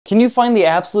Can you find the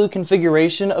absolute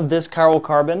configuration of this chiral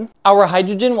carbon? Our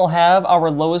hydrogen will have our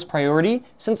lowest priority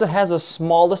since it has the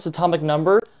smallest atomic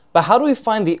number, but how do we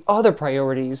find the other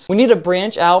priorities? We need to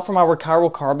branch out from our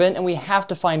chiral carbon and we have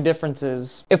to find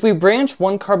differences. If we branch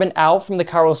one carbon out from the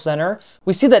chiral center,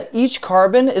 we see that each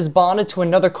carbon is bonded to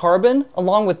another carbon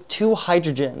along with two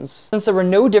hydrogens. Since there were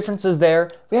no differences there,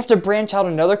 we have to branch out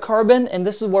another carbon, and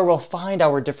this is where we'll find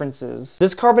our differences.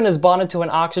 This carbon is bonded to an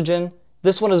oxygen,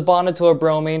 this one is bonded to a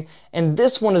bromine, and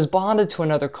this one is bonded to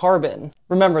another carbon.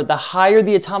 Remember, the higher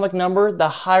the atomic number, the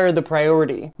higher the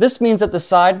priority. This means that the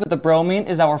side with the bromine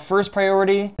is our first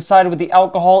priority, the side with the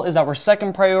alcohol is our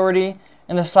second priority,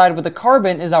 and the side with the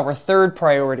carbon is our third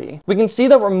priority. We can see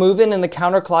that we're moving in the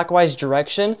counterclockwise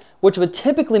direction, which would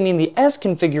typically mean the S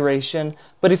configuration,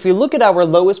 but if we look at our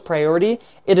lowest priority,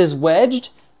 it is wedged,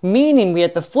 meaning we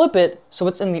have to flip it so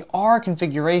it's in the R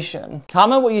configuration.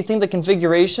 Comment what you think the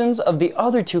configurations of the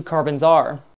other two carbons are.